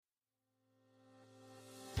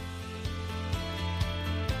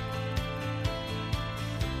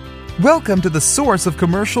Welcome to the Source of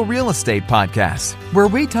Commercial Real Estate podcast, where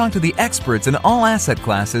we talk to the experts in all asset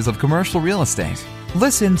classes of commercial real estate.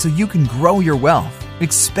 Listen so you can grow your wealth,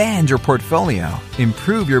 expand your portfolio,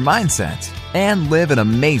 improve your mindset, and live an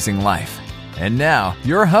amazing life. And now,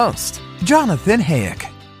 your host, Jonathan Hayek.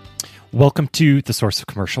 Welcome to the Source of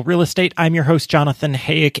Commercial Real Estate. I'm your host, Jonathan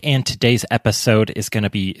Hayek, and today's episode is going to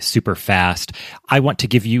be super fast. I want to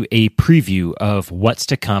give you a preview of what's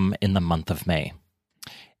to come in the month of May.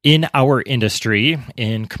 In our industry,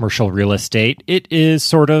 in commercial real estate, it is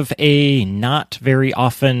sort of a not very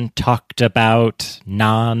often talked about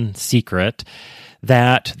non-secret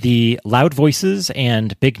that the loud voices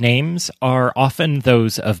and big names are often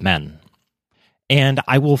those of men. And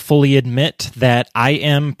I will fully admit that I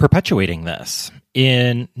am perpetuating this.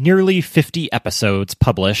 In nearly 50 episodes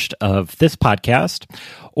published of this podcast,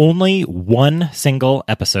 only one single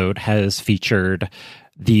episode has featured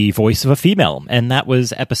the voice of a female, and that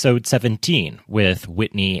was episode 17 with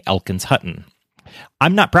Whitney Elkins Hutton.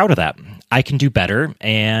 I'm not proud of that. I can do better,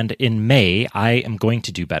 and in May, I am going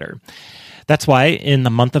to do better. That's why in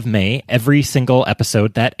the month of May, every single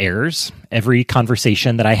episode that airs, every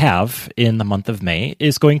conversation that I have in the month of May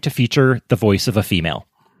is going to feature the voice of a female.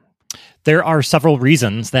 There are several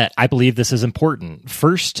reasons that I believe this is important.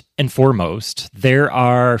 First and foremost, there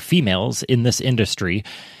are females in this industry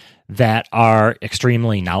that are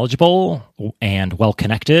extremely knowledgeable and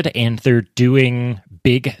well-connected, and they're doing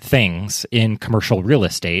big things in commercial real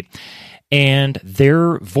estate, and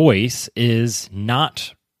their voice is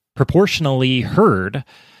not proportionally heard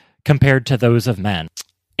compared to those of men.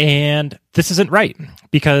 And this isn't right,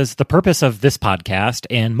 because the purpose of this podcast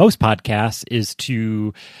and most podcasts is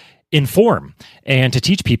to inform and to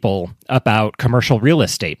teach people about commercial real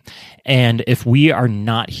estate. And if we are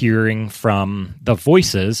not hearing from the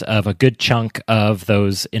voices of a good chunk of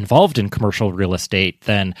those involved in commercial real estate,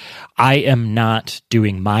 then I am not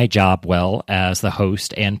doing my job well as the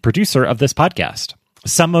host and producer of this podcast.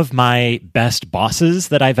 Some of my best bosses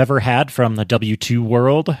that I've ever had from the W-2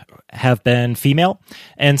 world have been female,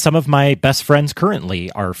 and some of my best friends currently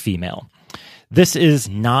are female. This is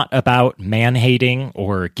not about man-hating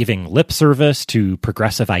or giving lip service to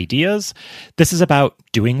progressive ideas. This is about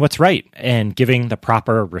doing what's right and giving the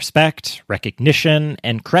proper respect, recognition,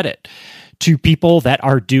 and credit to people that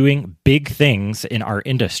are doing big things in our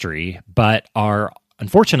industry, but are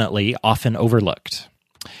unfortunately often overlooked.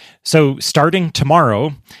 So starting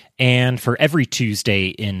tomorrow, and for every Tuesday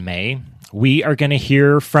in May, we are going to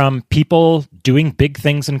hear from people doing big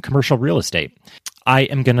things in commercial real estate. I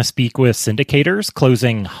am going to speak with syndicators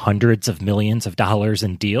closing hundreds of millions of dollars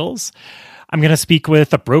in deals. I'm going to speak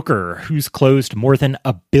with a broker who's closed more than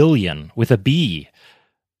 $1 billion with a B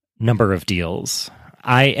number of deals.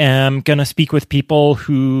 I am going to speak with people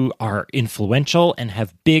who are influential and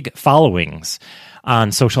have big followings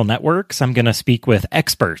on social networks. I'm going to speak with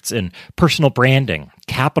experts in personal branding,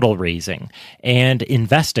 capital raising, and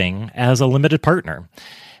investing as a limited partner.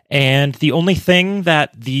 And the only thing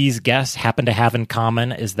that these guests happen to have in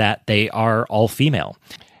common is that they are all female,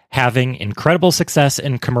 having incredible success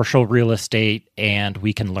in commercial real estate, and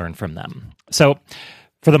we can learn from them. So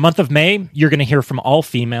for the month of May, you're going to hear from all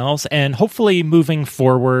females, and hopefully moving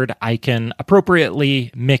forward, I can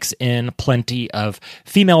appropriately mix in plenty of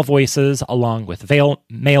female voices along with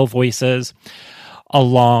male voices,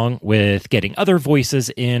 along with getting other voices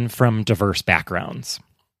in from diverse backgrounds.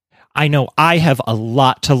 I know I have a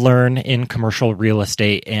lot to learn in commercial real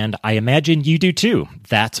estate, and I imagine you do too.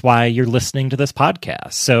 That's why you're listening to this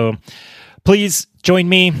podcast. So please join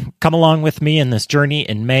me, come along with me in this journey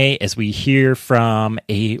in May as we hear from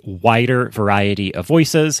a wider variety of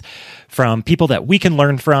voices, from people that we can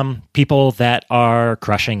learn from, people that are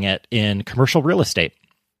crushing it in commercial real estate.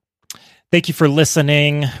 Thank you for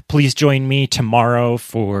listening. Please join me tomorrow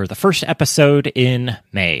for the first episode in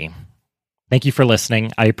May. Thank you for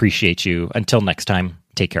listening. I appreciate you. Until next time,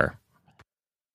 take care.